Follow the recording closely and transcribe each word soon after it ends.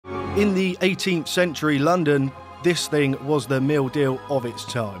In the 18th century London, this thing was the meal deal of its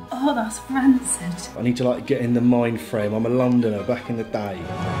time. Oh, that's rancid. I need to get in the mind frame. I'm a Londoner back in the day.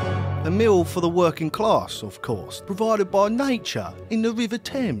 A meal for the working class, of course, provided by nature in the River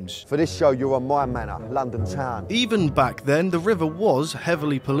Thames. For this show, you're on my manor, London town. Even back then, the river was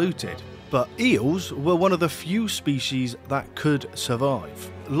heavily polluted, but eels were one of the few species that could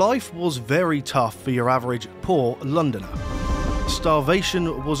survive. Life was very tough for your average poor Londoner.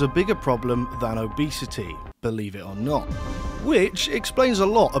 Starvation was a bigger problem than obesity, believe it or not. Which explains a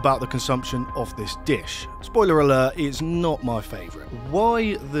lot about the consumption of this dish. Spoiler alert, it's not my favourite.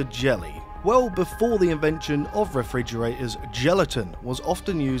 Why the jelly? Well, before the invention of refrigerators, gelatin was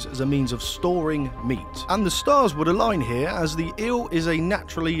often used as a means of storing meat. And the stars would align here, as the eel is a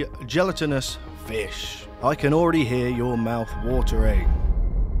naturally gelatinous fish. I can already hear your mouth watering.